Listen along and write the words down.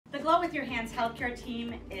Glow With Your Hands healthcare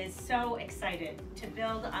team is so excited to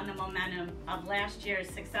build on the momentum of last year's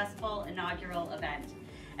successful inaugural event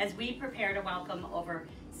as we prepare to welcome over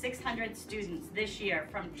 600 students this year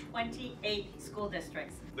from 28 school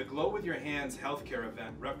districts. The Glow With Your Hands healthcare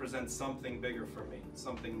event represents something bigger for me,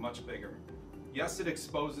 something much bigger. Yes, it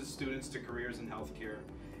exposes students to careers in healthcare.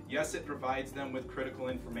 Yes, it provides them with critical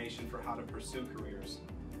information for how to pursue careers.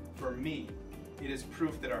 For me, it is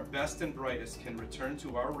proof that our best and brightest can return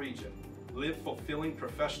to our region, live fulfilling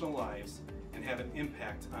professional lives, and have an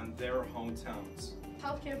impact on their hometowns.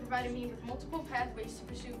 Healthcare provided me with multiple pathways to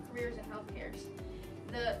pursue careers in healthcare.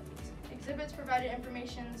 The exhibits provided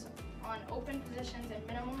information on open positions and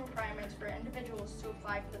minimum requirements for individuals to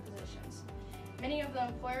apply for the positions. Many of the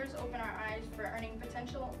employers open our eyes for earning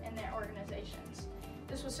potential in their organizations.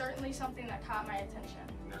 This was certainly something that caught my attention.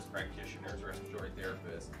 Nurse practitioners, respiratory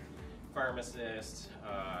therapists, pharmacists,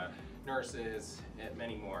 nurses, and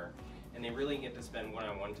many more. And they really get to spend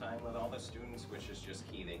one-on-one time with all the students, which is just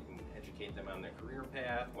key. They can educate them on their career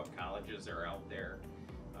path, what colleges are out there,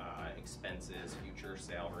 expenses, future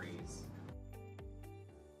salaries,